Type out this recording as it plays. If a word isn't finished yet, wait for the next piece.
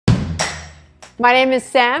My name is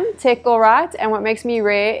Sam, Tech Girl Wright, and what makes me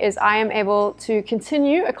rare is I am able to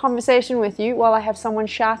continue a conversation with you while I have someone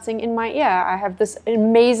shouting in my ear. I have this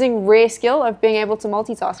amazing rare skill of being able to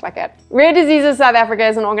multitask like that. Rare Diseases South Africa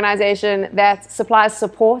is an organization that supplies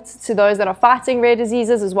support to those that are fighting rare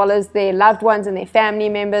diseases, as well as their loved ones and their family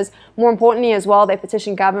members. More importantly as well, they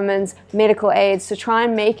petition governments, medical aids to try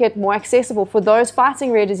and make it more accessible for those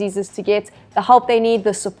fighting rare diseases to get the help they need,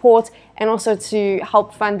 the support, and also to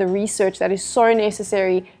help fund the research that is so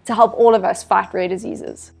necessary to help all of us fight rare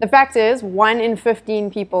diseases. The fact is, 1 in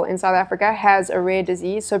 15 people in South Africa has a rare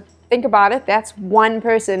disease. So think about it, that's one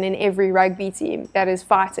person in every rugby team that is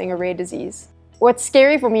fighting a rare disease. What's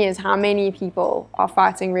scary for me is how many people are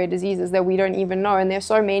fighting rare diseases that we don't even know, and there's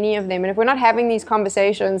so many of them. And if we're not having these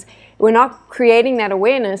conversations, we're not creating that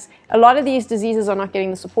awareness, a lot of these diseases are not getting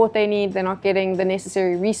the support they need, they're not getting the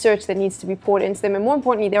necessary research that needs to be poured into them, and more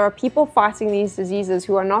importantly, there are people fighting these diseases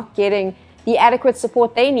who are not getting the adequate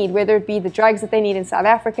support they need, whether it be the drugs that they need in South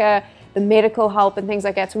Africa, the medical help and things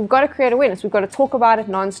like that. So we've got to create awareness, we've got to talk about it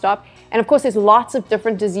nonstop, and of course there's lots of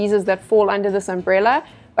different diseases that fall under this umbrella.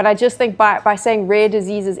 But I just think by saying rare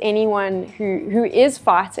diseases, anyone who is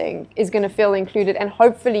fighting is going to feel included, and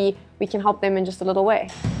hopefully we can help them in just a little way.